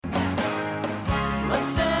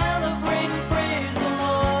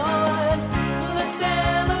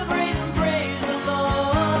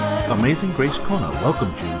Amazing Grace Kona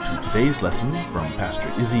welcomes you to today's lesson from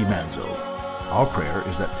Pastor Izzy Manzo. Our prayer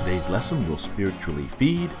is that today's lesson will spiritually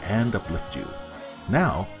feed and uplift you.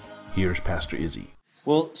 Now, here's Pastor Izzy.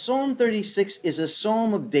 Well, Psalm 36 is a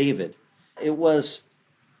psalm of David. It was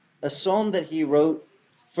a psalm that he wrote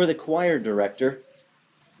for the choir director.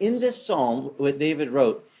 In this psalm, what David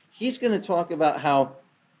wrote, he's going to talk about how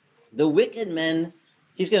the wicked men,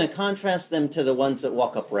 he's going to contrast them to the ones that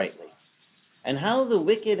walk uprightly. And how the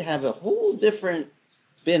wicked have a whole different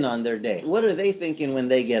spin on their day. What are they thinking when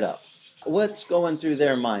they get up? What's going through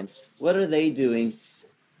their mind? What are they doing?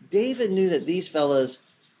 David knew that these fellows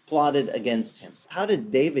plotted against him. How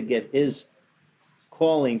did David get his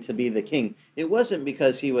calling to be the king? It wasn't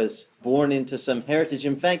because he was born into some heritage.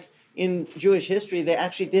 In fact, in Jewish history, they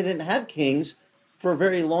actually didn't have kings for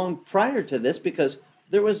very long prior to this, because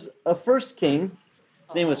there was a first king.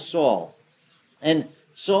 His name was Saul. And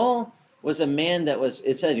Saul was a man that was,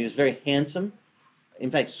 it said he was very handsome.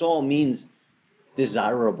 In fact, Saul means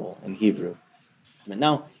desirable in Hebrew.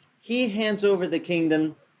 Now, he hands over the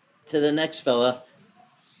kingdom to the next fella,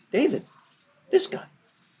 David, this guy.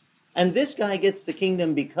 And this guy gets the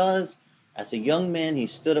kingdom because, as a young man, he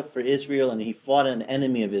stood up for Israel and he fought an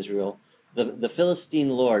enemy of Israel, the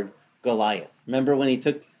Philistine lord, Goliath. Remember when he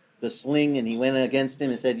took the sling and he went against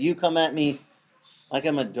him and said, "You come at me like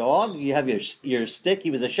I'm a dog? You have your stick."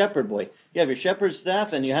 He was a shepherd boy. "You have your shepherd's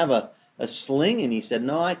staff and you have a sling." And he said,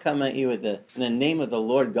 "No, I come at you in the name of the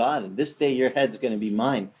Lord God, and this day your head's going to be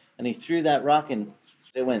mine." And he threw that rock and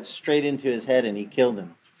it went straight into his head and he killed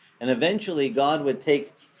him. And eventually God would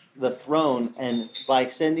take the throne, and by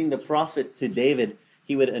sending the prophet to David,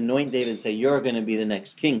 he would anoint David and say, "You're going to be the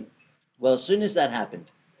next king." Well, as soon as that happened,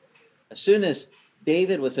 as soon as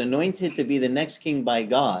David was anointed to be the next king by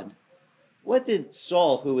God, what did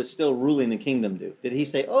Saul, who was still ruling the kingdom, do? Did he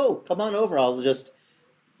say, "Oh, come on over, I'll just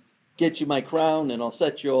get you my crown and I'll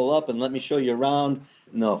set you all up and let me show you around"?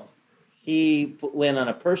 No. He went on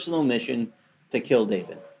a personal mission to kill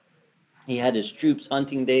David. He had his troops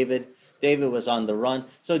hunting David. David was on the run.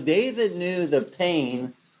 So David knew the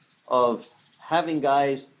pain of having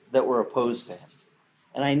guys that were opposed to him.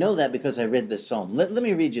 And I know that because I read this psalm. Let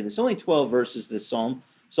me read you this. Only 12 verses, this psalm,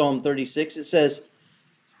 Psalm 36. It says,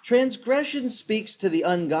 "Transgression speaks to the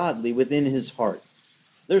ungodly within his heart.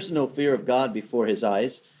 There's no fear of God before his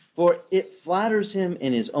eyes, for it flatters him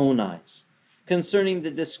in his own eyes, concerning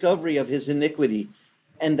the discovery of his iniquity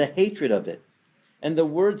and the hatred of it. And the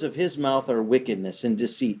words of his mouth are wickedness and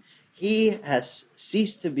deceit. He has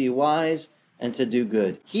ceased to be wise and to do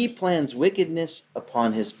good. He plans wickedness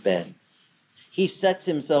upon his bed. He sets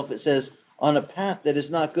himself," it says, "on a path that is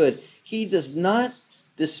not good. He does not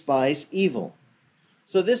despise evil."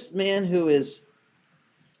 So this man who is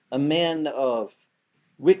a man of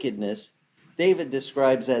wickedness, David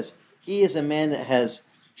describes as he is a man that has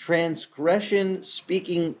transgression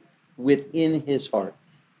speaking within his heart.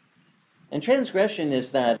 And transgression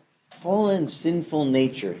is that fallen, sinful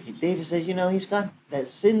nature. David says, he's got that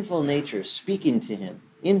sinful nature speaking to him,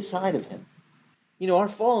 inside of him. Our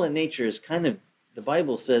fallen nature is kind of, the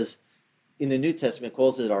Bible says, in the New Testament,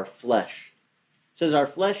 calls it our flesh. It says our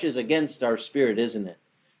flesh is against our spirit, isn't it?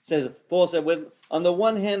 It says, Paul said, on the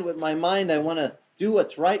one hand, with my mind, I want to do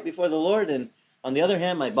what's right before the Lord, and on the other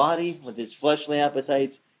hand, my body, with its fleshly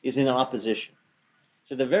appetites, is in opposition.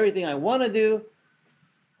 So the very thing I want to do,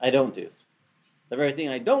 I don't do. The very thing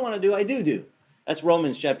I don't want to do, I do. That's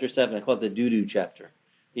Romans chapter 7. I call it the do-do chapter.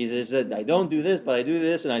 He said, I don't do this, but I do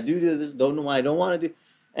this, and I do this, don't know why I don't want to do.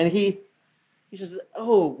 And he says,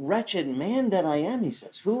 "Oh, wretched man that I am," he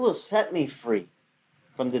says, "who will set me free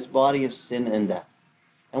from this body of sin and death?"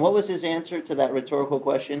 And what was his answer to that rhetorical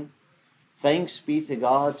question? "Thanks be to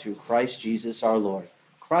God through Christ Jesus our Lord."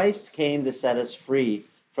 Christ came to set us free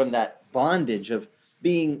from that bondage of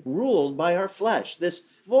being ruled by our flesh. This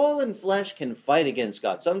fallen flesh can fight against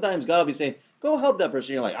God. Sometimes God will be saying, "Go help that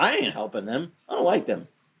person." You're like, "I ain't helping them. I don't like them."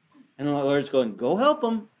 And the Lord's going, "Go help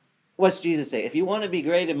them." What's Jesus say? "If you want to be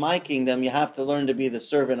great in my kingdom, you have to learn to be the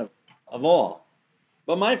servant of all."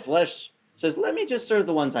 But my flesh says, "Let me just serve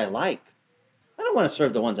the ones I like. I don't want to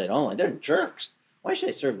serve the ones I don't like. They're jerks. Why should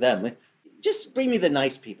I serve them? Just bring me the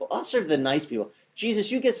nice people. I'll serve the nice people." Jesus,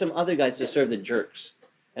 you get some other guys to serve the jerks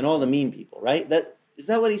and all the mean people, right? Is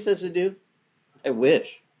that what he says to do? I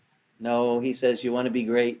wish. No, he says, you want to be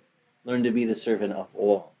great? Learn to be the servant of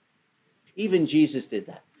all. Even Jesus did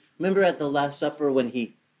that. Remember at the Last Supper when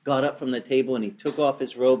he got up from the table and he took off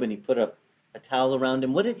his robe and he put a towel around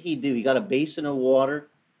him? What did he do? He got a basin of water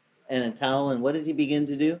and a towel, and what did he begin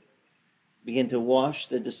to do? Begin to wash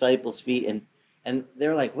the disciples' feet. And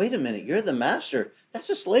they're like, "Wait a minute, you're the master. That's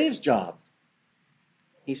a slave's job."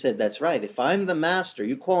 He said, that's right. If I'm the master,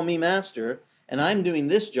 you call me master, and I'm doing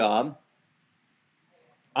this job,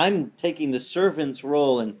 I'm taking the servant's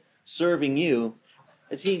role and serving you.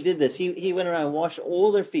 As he did this, he went around and washed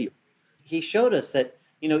all their feet. He showed us that,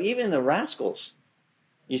 even the rascals,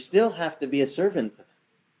 you still have to be a servant.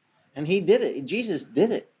 And he did it. Jesus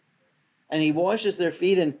did it. And he washes their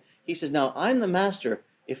feet, and he says, now I'm the master.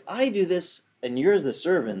 If I do this and you're the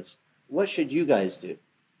servants, what should you guys do?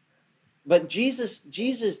 But Jesus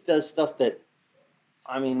does stuff that,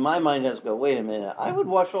 my mind has to go, wait a minute, I would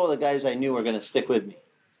watch all the guys I knew were going to stick with me.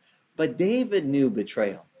 But David knew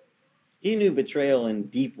betrayal. He knew betrayal in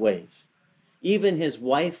deep ways. Even his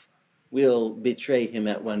wife will betray him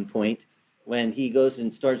at one point when he goes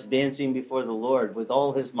and starts dancing before the Lord with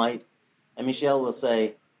all his might. And Michelle will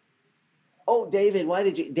say, oh, David,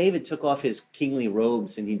 David took off his kingly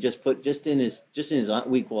robes and he just put in his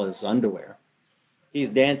we call his underwear. He's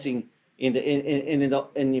dancing and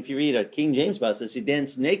if you read a King James Bible, it says he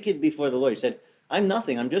danced naked before the Lord. He said, I'm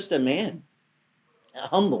nothing. I'm just a man,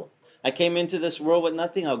 humble. I came into this world with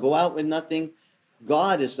nothing. I'll go out with nothing.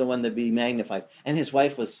 God is the one to be magnified. And his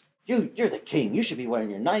wife was, you're the king. You should be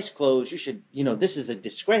wearing your nice clothes. You should, this is a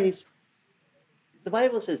disgrace. The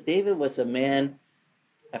Bible says David was a man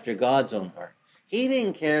after God's own heart. He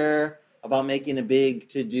didn't care about making a big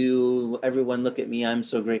to-do, everyone look at me, I'm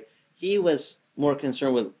so great. He was more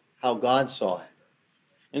concerned with how God saw him.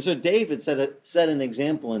 And so David set an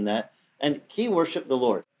example in that, and he worshiped the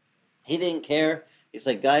Lord. He didn't care. He's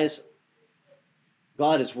like, guys,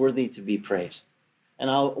 God is worthy to be praised, and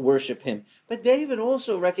I'll worship him. But David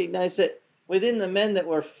also recognized that within the men that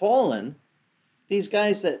were fallen, these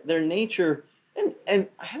guys, that their nature, and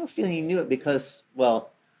I have a feeling he knew it because,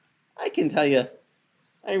 well, I can tell you,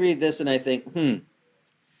 I read this and I think,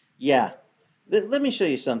 yeah. Let me show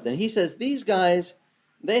you something. He says, these guys,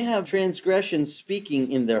 they have transgression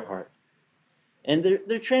speaking in their heart. And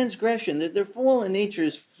their transgression, their fallen nature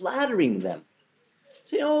is flattering them.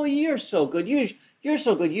 Say, oh, you're so good. You're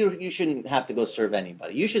so good. You shouldn't have to go serve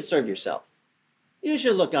anybody. You should serve yourself. You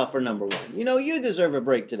should look out for number one. You deserve a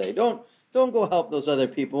break today. Don't go help those other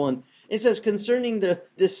people. And it says, concerning the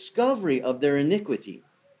discovery of their iniquity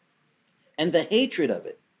and the hatred of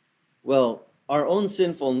it. Well, our own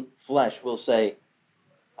sinful flesh will say,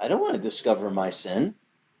 I don't want to discover my sin.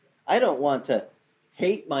 I don't want to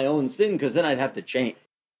hate my own sin because then I'd have to change.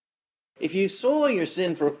 If you saw your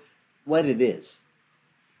sin for what it is,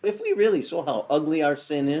 if we really saw how ugly our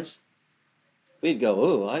sin is, we'd go,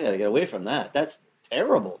 oh, I got to get away from that. That's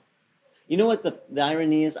terrible. You know what the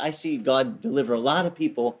irony is? I see God deliver a lot of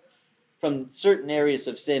people from certain areas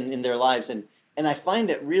of sin in their lives, and I find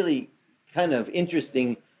it really kind of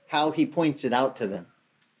interesting how he points it out to them.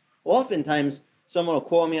 Oftentimes, someone will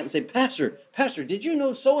call me up and say, Pastor, did you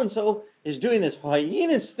know so-and-so is doing this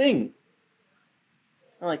heinous thing?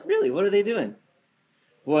 I'm like, really? What are they doing?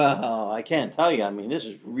 Well, I can't tell you. This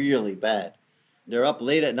is really bad. They're up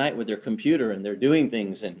late at night with their computer and they're doing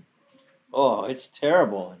things, and oh, it's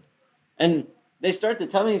terrible. And they start to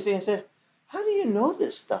tell me these things. I say, how do you know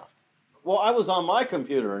this stuff? Well, I was on my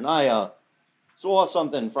computer and I saw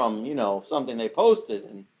something from, something they posted,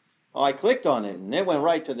 and I clicked on it and it went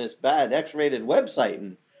right to this bad X-rated website,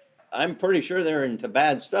 and I'm pretty sure they're into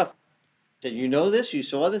bad stuff. Did you know this? You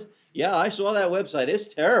saw this? Yeah, I saw that website. It's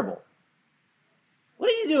terrible. What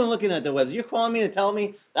are you doing looking at the website? You're calling me to tell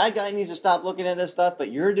me that guy needs to stop looking at this stuff,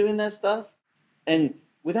 but you're doing that stuff? And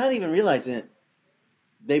without even realizing it,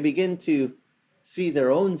 they begin to see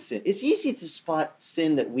their own sin. It's easy to spot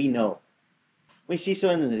sin that we know. We see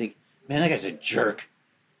someone and they think, man, that guy's a jerk.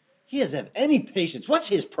 He doesn't have any patience. What's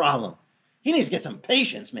his problem? He needs to get some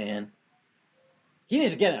patience, man. He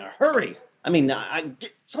needs to get in a hurry.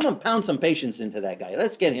 Someone pound some patience into that guy.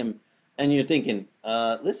 Let's get him. And you're thinking,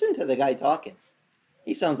 listen to the guy talking.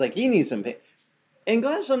 He sounds like he needs some patience. And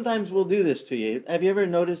God sometimes will do this to you. Have you ever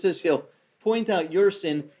noticed this? He'll point out your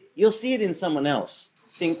sin. You'll see it in someone else.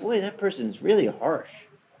 Think, boy, that person's really harsh.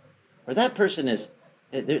 Or that person is,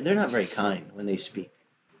 they're not very kind when they speak.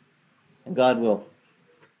 And God will,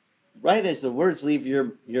 right as the words leave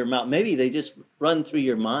your mouth, maybe they just run through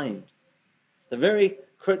your mind.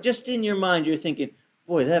 Just in your mind, you're thinking,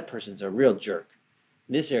 boy, that person's a real jerk.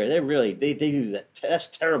 In this area, they do that. That's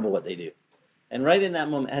terrible what they do. And right in that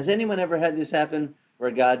moment, has anyone ever had this happen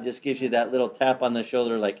where God just gives you that little tap on the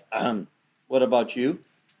shoulder like, what about you?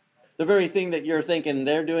 The very thing that you're thinking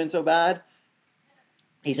they're doing so bad,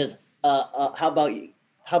 he says, how about you?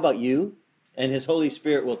 How about you? And his Holy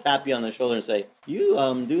Spirit will tap you on the shoulder and say, you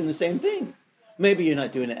doing the same thing. Maybe you're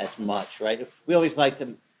not doing it as much, right? We always like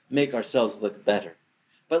to make ourselves look better.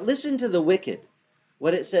 But listen to the wicked.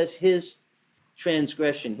 What it says, his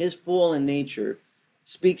transgression, his fallen nature,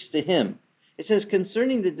 speaks to him. It says,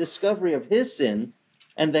 concerning the discovery of his sin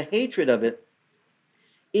and the hatred of it,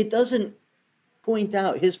 it doesn't point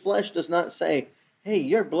out, his flesh does not say, hey,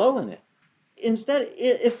 you're blowing it. Instead,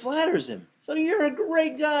 it flatters him. So you're a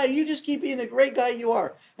great guy. You just keep being the great guy you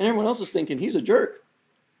are. And everyone else is thinking, he's a jerk.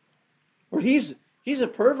 Or he's a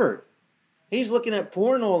pervert. He's looking at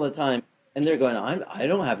porn all the time. And they're going, I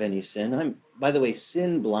don't have any sin. By the way,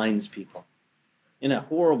 sin blinds people in a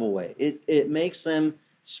horrible way. It makes them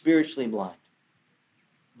spiritually blind.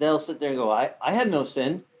 They'll sit there and go, I have no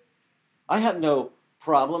sin. I have no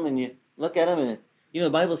problem. And you look at them and, the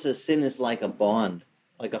Bible says sin is like a bond,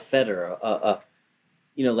 like a fetter,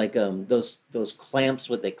 like those clamps,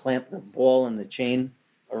 what they clamp the ball and the chain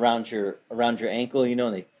around your ankle,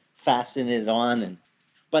 and they fasten it on.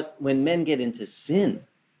 But when men get into sin,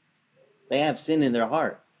 they have sin in their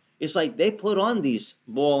heart. It's like they put on these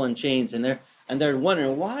ball and chains, and they're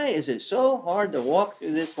wondering, why is it so hard to walk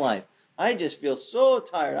through this life? I just feel so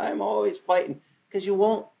tired. I'm always fighting, because you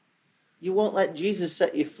won't let Jesus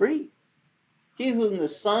set you free. He whom the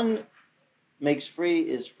Son makes free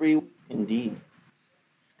is free indeed.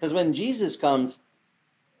 Because when Jesus comes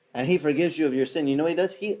and he forgives you of your sin, you know what he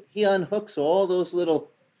does? He unhooks all those little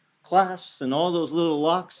clasps and all those little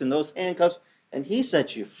locks and those handcuffs, and he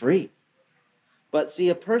sets you free. But see,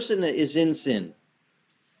 a person that is in sin,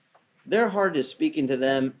 their heart is speaking to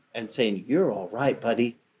them and saying, you're all right,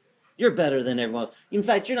 buddy. You're better than everyone else. In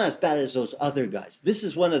fact, you're not as bad as those other guys. This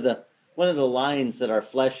is one of the lines that our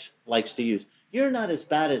flesh likes to use. You're not as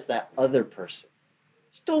bad as that other person.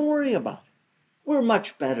 Just don't worry about it. We're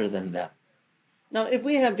much better than them. Now, if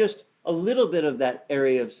we have just a little bit of that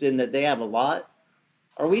area of sin that they have a lot,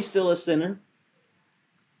 are we still a sinner?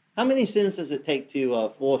 How many sins does it take to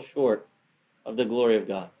fall short of the glory of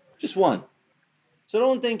God? Just one. So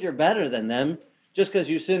don't think you're better than them just because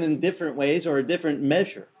you sin in different ways or a different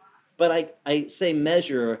measure. But I say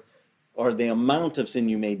measure or the amount of sin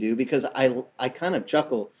you may do because I kind of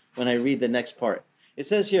chuckle when I read the next part. It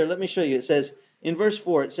says here, let me show you. It says in verse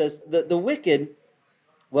 4, it says, the wicked,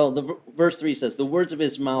 verse 3 says, the words of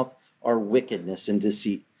his mouth are wickedness and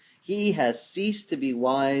deceit. He has ceased to be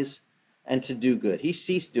wise and to do good. He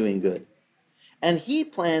ceased doing good. And he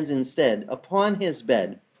plans instead upon his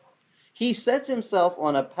bed. He sets himself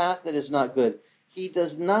on a path that is not good. He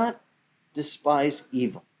does not despise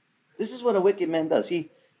evil. This is what a wicked man does.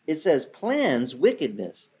 It says, plans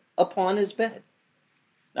wickedness upon his bed.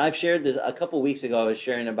 Now, I've shared this a couple weeks ago. I was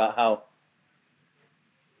sharing about how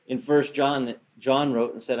in 1 John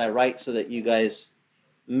wrote and said, I write so that you guys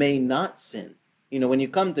may not sin. When you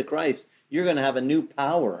come to Christ, you're going to have a new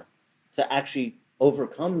power to actually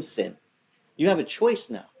overcome sin. You have a choice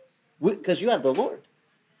now because you have the Lord.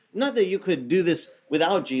 Not that you could do this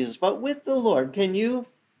without Jesus, but with the Lord. Can you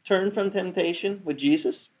turn from temptation with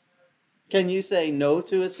Jesus? Can you say no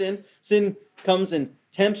to a sin? Sin comes and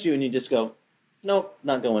tempts you and you just go, nope,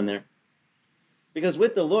 not going there. Because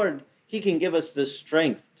with the Lord, he can give us the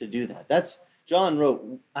strength to do that. That's John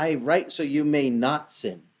wrote, I write so you may not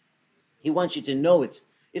sin. He wants you to know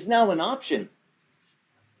it's now an option.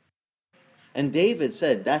 And David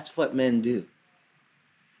said, that's what men do.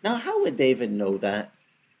 Now, how would David know that?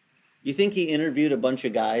 You think he interviewed a bunch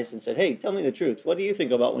of guys and said, hey, tell me the truth. What do you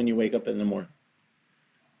think about when you wake up in the morning?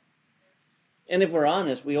 And if we're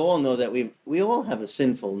honest, we all know that we all have a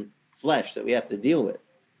sinful flesh that we have to deal with.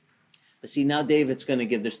 But see, now David's going to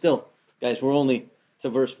give, there's still, guys, we're only to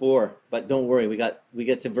verse 4, but don't worry, we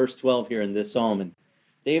get to verse 12 here in this psalm. And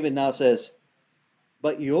David now says,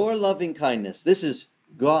 but your loving kindness, this is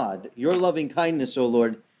God, your loving kindness, O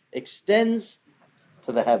Lord, extends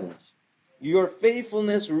to the heavens. Your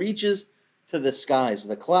faithfulness reaches to the skies,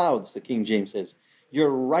 the clouds, the King James says. Your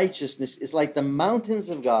righteousness is like the mountains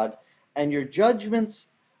of God, and your judgments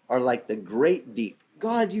are like the great deep.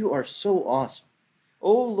 God, you are so awesome.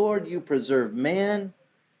 O Lord, you preserve man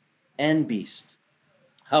and beast.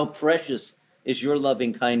 How precious is your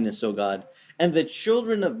loving kindness, O God, and the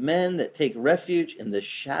children of men that take refuge in the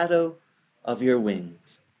shadow of your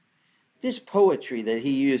wings. This poetry that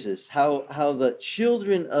he uses, how the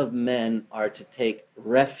children of men are to take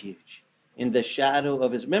refuge in the shadow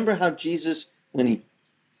of his... Remember how Jesus, when he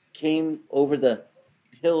came over the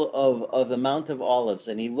hill of the Mount of Olives,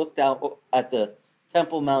 and he looked out at the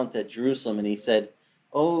Temple Mount at Jerusalem, and he said,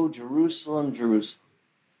 oh, Jerusalem, Jerusalem,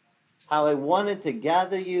 how I wanted to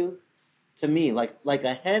gather you to me, like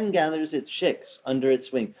a hen gathers its chicks under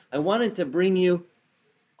its wing. I wanted to bring you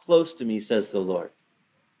close to me, says the Lord.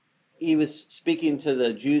 He was speaking to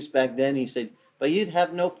the Jews back then. He said, but you'd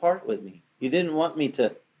have no part with me. You didn't want me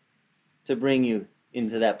to bring you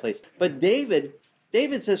into that place. But David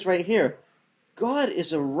says right here, God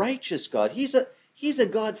is a righteous God. He's a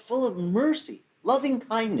God full of mercy. Loving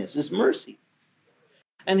kindness is mercy.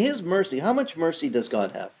 And his mercy, how much mercy does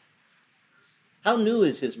God have? How new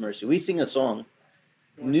is his mercy? We sing a song.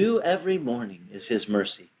 New every morning is his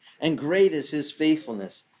mercy, and great is his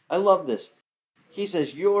faithfulness. I love this. He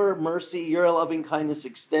says, your mercy, your loving kindness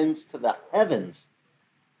extends to the heavens.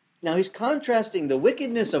 Now he's contrasting the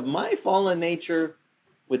wickedness of my fallen nature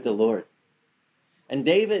with the Lord. And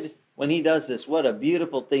David, when he does this, what a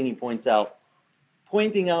beautiful thing he points out.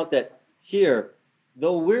 Pointing out that here,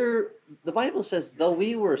 the Bible says, though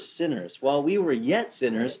we were sinners, while we were yet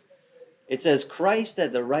sinners, it says Christ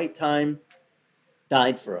at the right time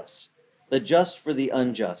died for us, the just for the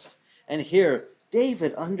unjust. And here,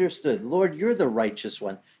 David understood, Lord, you're the righteous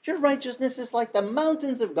one. Your righteousness is like the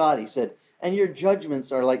mountains of God, he said, and your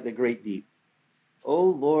judgments are like the great deep. O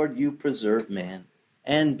Lord, you preserve man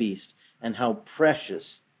and beast, and how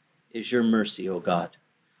precious is your mercy, O God.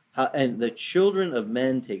 And the children of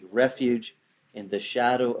men take refuge in the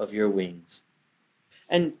shadow of your wings.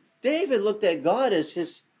 And David looked at God as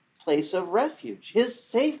his place of refuge, his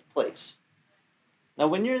safe place. Now,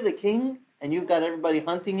 when you're the king and you've got everybody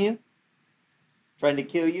hunting you, trying to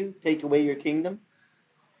kill you, take away your kingdom,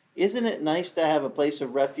 isn't it nice to have a place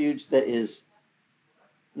of refuge that is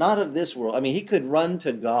not of this world? I mean, he could run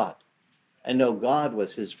to God and know God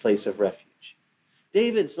was his place of refuge.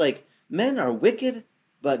 David's like, men are wicked,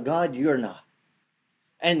 but God, you're not.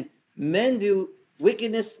 And men do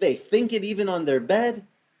wickedness, they think it even on their bed,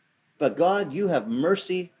 but God, you have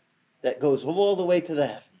mercy that goes all the way to the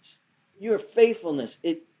heavens. Your faithfulness,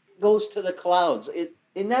 it goes to the clouds. It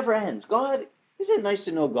never ends. God, isn't it nice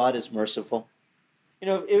to know God is merciful? You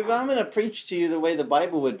know, if I'm going to preach to you the way the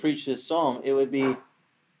Bible would preach this psalm, it would be,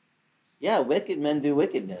 yeah, wicked men do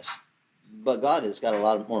wickedness, but God has got a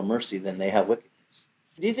lot more mercy than they have wickedness.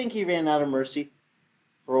 Do you think he ran out of mercy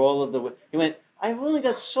for all of the... He went, I've only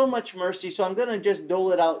got so much mercy, so I'm going to just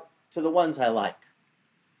dole it out to the ones I like.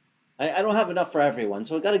 I don't have enough for everyone,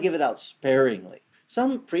 so I've got to give it out sparingly.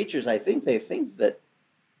 Some preachers, I think, they think that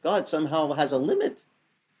God somehow has a limit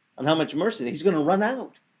on how much mercy he's going to run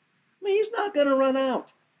out. I mean, he's not going to run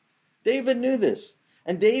out. David knew this.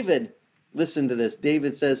 And David, listen to this.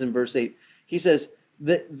 David says in verse 8, he says,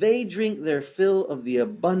 that they drink their fill of the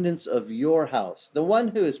abundance of your house. The one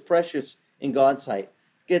who is precious in God's sight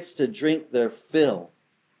gets to drink their fill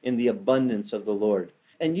in the abundance of the Lord.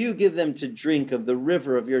 And you give them to drink of the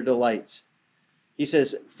river of your delights. He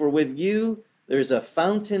says, for with you there's a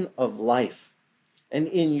fountain of life, and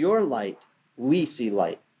in your light we see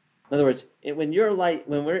light. In other words, when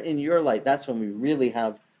we're in your light, that's when we really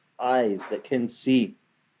have eyes that can see.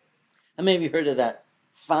 How many of you heard of that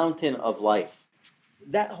fountain of life?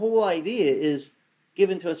 That whole idea is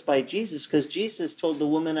given to us by Jesus, because Jesus told the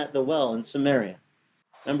woman at the well in Samaria.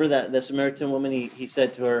 Remember that the Samaritan woman, he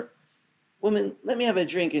said to her, woman, let me have a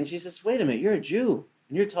drink. And she says, wait a minute, you're a Jew,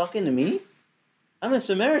 and you're talking to me? I'm a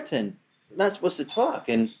Samaritan. I'm not supposed to talk.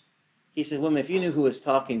 And he said, woman, if you knew who was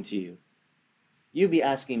talking to you, you'd be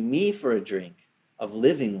asking me for a drink of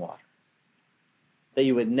living water, that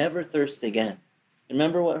you would never thirst again.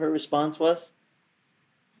 Remember what her response was?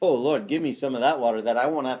 Oh, Lord, give me some of that water that I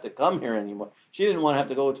won't have to come here anymore. She didn't want to have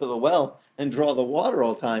to go to the well and draw the water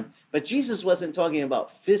all the time. But Jesus wasn't talking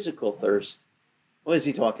about physical thirst. What is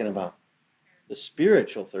he talking about? The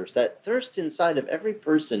spiritual thirst, that thirst inside of every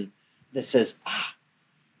person that says,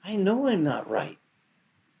 I know I'm not right.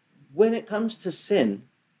 When it comes to sin,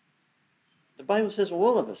 the Bible says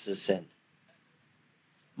all of us have sinned.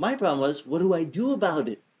 My problem was, what do I do about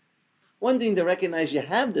it? One thing to recognize you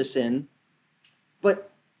have the sin, but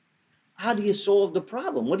how do you solve the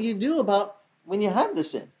problem? What do you do about when you have the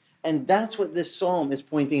sin? And that's what this psalm is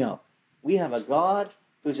pointing out. We have a God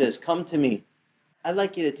who says, come to me. I'd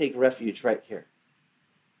like you to take refuge right here,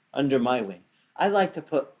 under my wing. I'd like to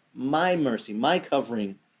put my mercy, my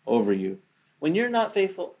covering over you. When you're not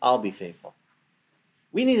faithful, I'll be faithful.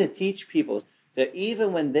 We need to teach people that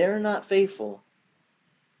even when they're not faithful,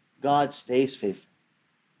 God stays faithful.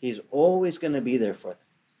 He's always going to be there for them.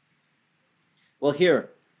 Well, here,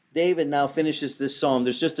 David now finishes this psalm.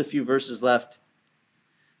 There's just a few verses left.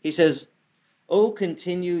 He says, oh,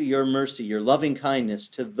 continue your mercy, your loving kindness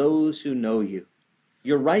to those who know you,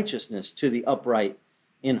 your righteousness to the upright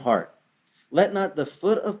in heart. Let not the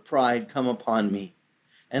foot of pride come upon me,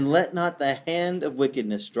 and let not the hand of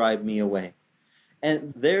wickedness drive me away.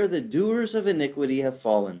 And there the doers of iniquity have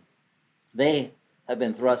fallen. They have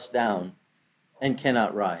been thrust down and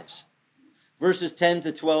cannot rise. Verses 10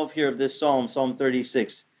 to 12 here of this psalm, Psalm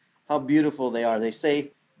 36, how beautiful they are. They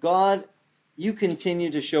say, God, you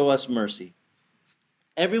continue to show us mercy.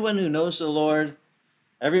 Everyone who knows the Lord,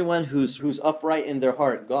 everyone who's upright in their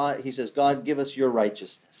heart, God, he says, God, give us your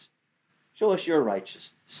righteousness. Show us your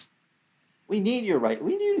righteousness. We need your right.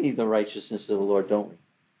 We do need the righteousness of the Lord, don't we?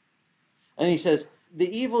 And he says,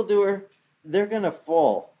 the evildoer, they're going to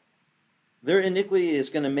fall. Their iniquity is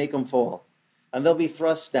going to make them fall. And they'll be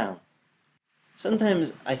thrust down.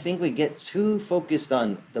 Sometimes I think we get too focused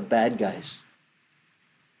on the bad guys.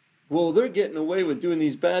 Well, they're getting away with doing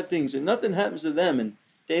these bad things and nothing happens to them. And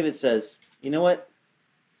David says, you know what?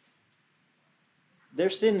 Their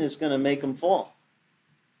sin is going to make them fall.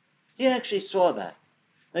 He actually saw that.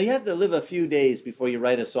 Now you have to live a few days before you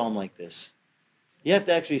write a psalm like this. You have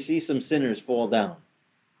to actually see some sinners fall down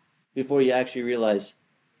before you actually realize,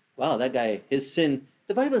 wow, that guy, his sin,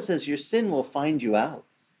 the Bible says your sin will find you out.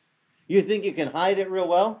 You think you can hide it real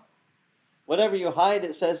well? Whatever you hide,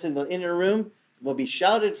 it says in the inner room, will be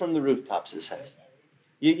shouted from the rooftops, it says.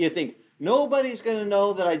 You think, nobody's going to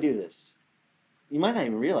know that I do this. You might not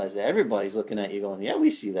even realize that. Everybody's looking at you going, yeah, we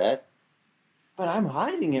see that. But I'm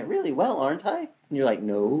hiding it really well, aren't I? And you're like,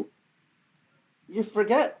 no. You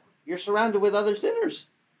forget. You're surrounded with other sinners.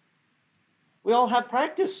 We all have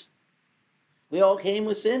practice. We all came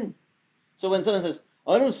with sin. So when someone says,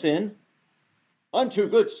 I don't sin, I'm too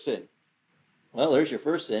good to sin. Well, there's your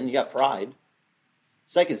first sin. You got pride.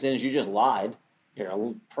 Second sin is you just lied. You're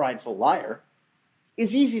a prideful liar.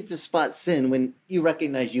 It's easy to spot sin when you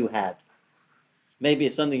recognize you had. Maybe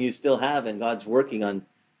it's something you still have and God's working on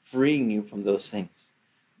freeing you from those things.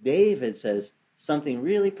 David says something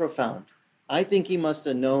really profound. I think he must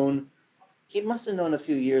have known a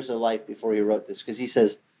few years of life before he wrote this, because he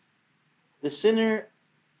says, the sinner,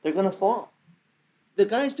 they're going to fall. The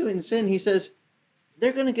guys doing sin, he says,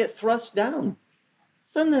 they're going to get thrust down.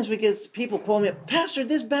 Sometimes we get people calling me, Pastor,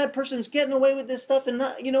 this bad person's getting away with this stuff, and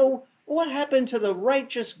not, what happened to the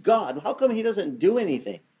righteous God? How come he doesn't do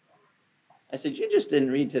anything? I said, you just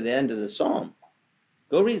didn't read to the end of the psalm.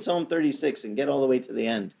 Go read Psalm 36 and get all the way to the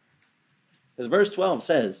end. Because verse 12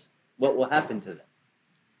 says what will happen to them.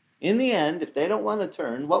 In the end, if they don't want to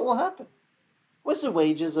turn, what will happen? What's the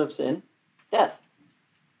wages of sin? Death.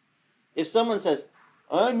 If someone says,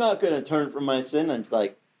 I'm not going to turn from my sin, I'm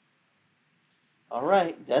like, all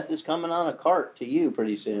right, death is coming on a cart to you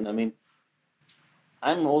pretty soon. I mean,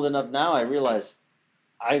 I'm old enough now, I realize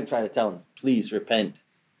I try to tell them, please repent.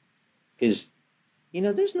 Because,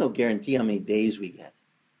 there's no guarantee how many days we get.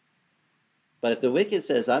 But if the wicked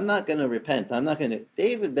says, I'm not going to repent,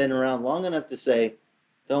 David been around long enough to say,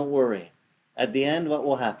 don't worry. At the end, what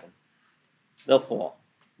will happen? They'll fall.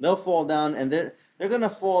 They'll fall down, and they're going to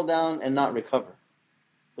fall down and not recover.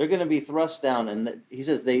 They're going to be thrust down, and he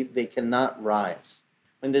says they cannot rise.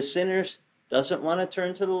 When the sinner doesn't want to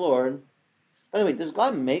turn to the Lord, by the way, does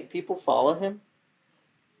God make people follow him?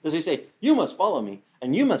 Does he say, you must follow me,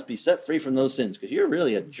 and you must be set free from those sins, because you're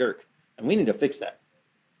really a jerk, and we need to fix that.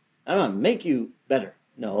 I don't want to make you better.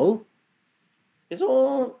 No. It's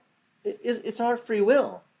our free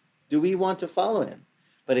will. Do we want to follow him?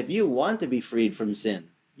 But if you want to be freed from sin,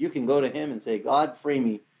 you can go to him and say, God, free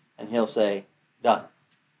me, and he'll say, done.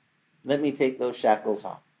 Let me take those shackles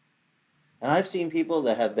off. And I've seen people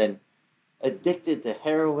that have been addicted to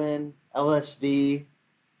heroin, LSD,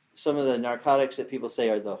 some of the narcotics that people say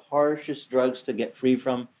are the harshest drugs to get free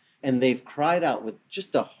from, and they've cried out with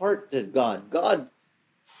just a heart to God, God,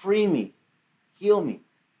 free me, heal me.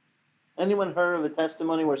 Anyone heard of a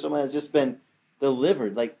testimony where someone has just been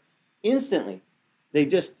delivered, like instantly? They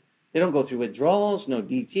don't go through withdrawals, no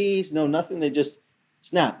DTs, no nothing. They just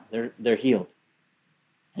snap. They're healed.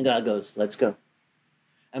 And God goes, let's go.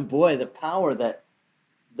 And boy, the power that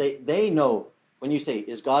they know when you say,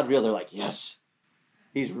 is God real? They're like, yes,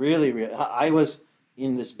 he's really real. I was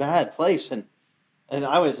in this bad place and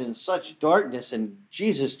I was in such darkness, and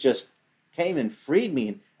Jesus just came and freed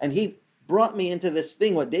me. And he brought me into this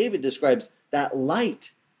thing, what David describes, that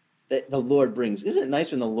light that the Lord brings. Isn't it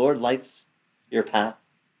nice when the Lord lights your path?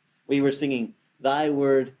 We were singing, thy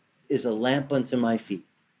word is a lamp unto my feet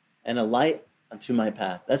and a light unto my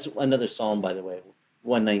path. That's another psalm, by the way,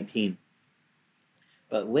 119.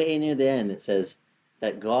 But way near the end, it says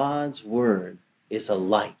that God's word is a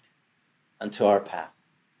light unto our path.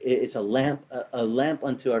 It's a lamp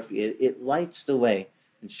unto our feet. It lights the way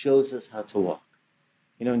and shows us how to walk.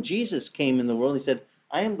 When Jesus came in the world, he said,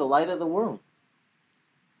 I am the light of the world.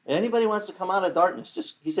 If anybody wants to come out of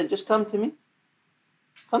darkness, he said, just come to me.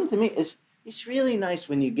 Come to me. It's really nice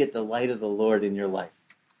when you get the light of the Lord in your life.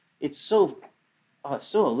 It's so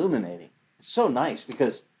illuminating. It's so nice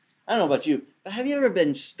because, I don't know about you, but have you ever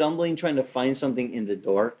been stumbling trying to find something in the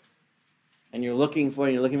dark? And you're looking for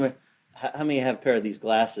it, How many have a pair of these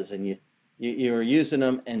glasses and you were using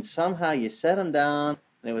them and somehow you set them down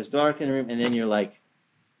and it was dark in the room and then you're like,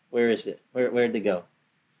 where is it? Where'd they go?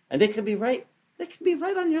 And they could be right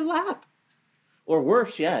on your lap. Or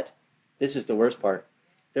worse yet, this is the worst part.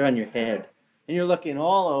 They're on your head and you're looking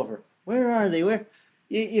all over. Where are they? Where?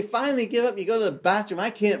 You finally give up. You go to the bathroom. I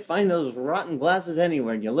can't find those rotten glasses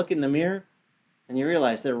anywhere. And you look in the mirror and you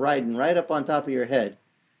realize they're riding right up on top of your head.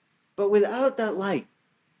 But without that light,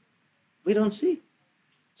 we don't see.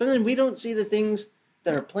 So then we don't see the things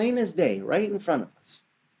that are plain as day right in front of us.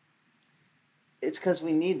 It's because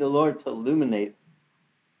we need the Lord to illuminate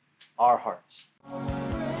our hearts.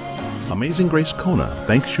 Amazing Grace Kona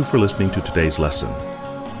thanks you for listening to today's lesson.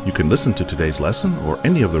 You can listen to today's lesson or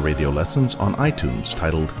any of the radio lessons on iTunes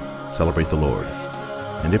titled Celebrate the Lord.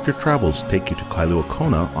 And if your travels take you to Kailua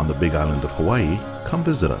Kona on the Big Island of Hawaii, come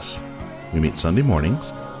visit us. We meet Sunday mornings,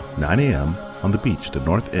 9 a.m. on the beach at the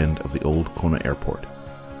north end of the old Kona Airport.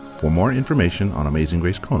 For more information on Amazing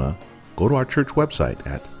Grace Kona, go to our church website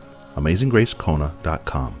at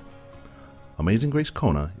amazinggracekona.com. Amazing Grace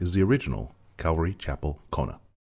Kona is the original Calvary Chapel Kona.